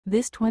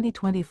This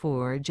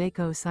 2024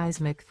 Jayco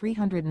Seismic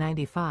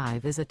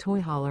 395 is a toy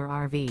hauler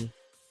RV.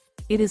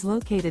 It is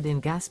located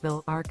in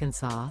Gassville,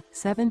 Arkansas,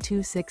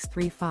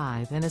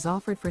 72635 and is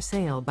offered for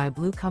sale by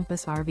Blue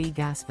Compass RV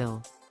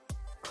Gassville.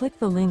 Click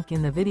the link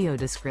in the video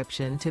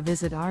description to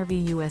visit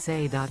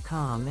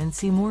RVUSA.com and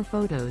see more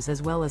photos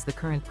as well as the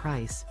current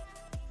price.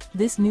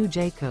 This new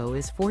Jayco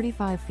is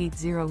 45 feet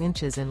 0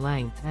 inches in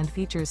length and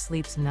features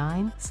sleeps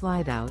 9,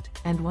 slide-out,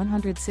 and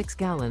 106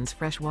 gallons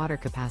fresh water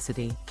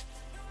capacity.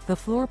 The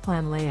floor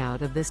plan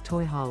layout of this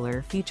toy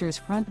hauler features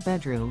front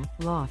bedroom,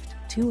 loft,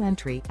 2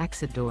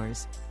 entry/exit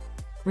doors.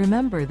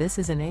 Remember, this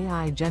is an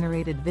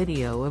AI-generated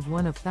video of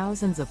one of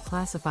thousands of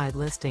classified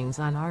listings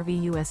on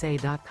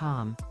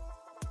RVUSA.com.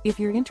 If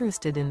you're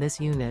interested in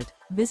this unit,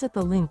 visit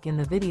the link in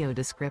the video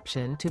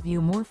description to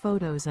view more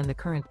photos and the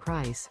current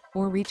price,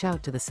 or reach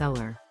out to the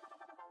seller.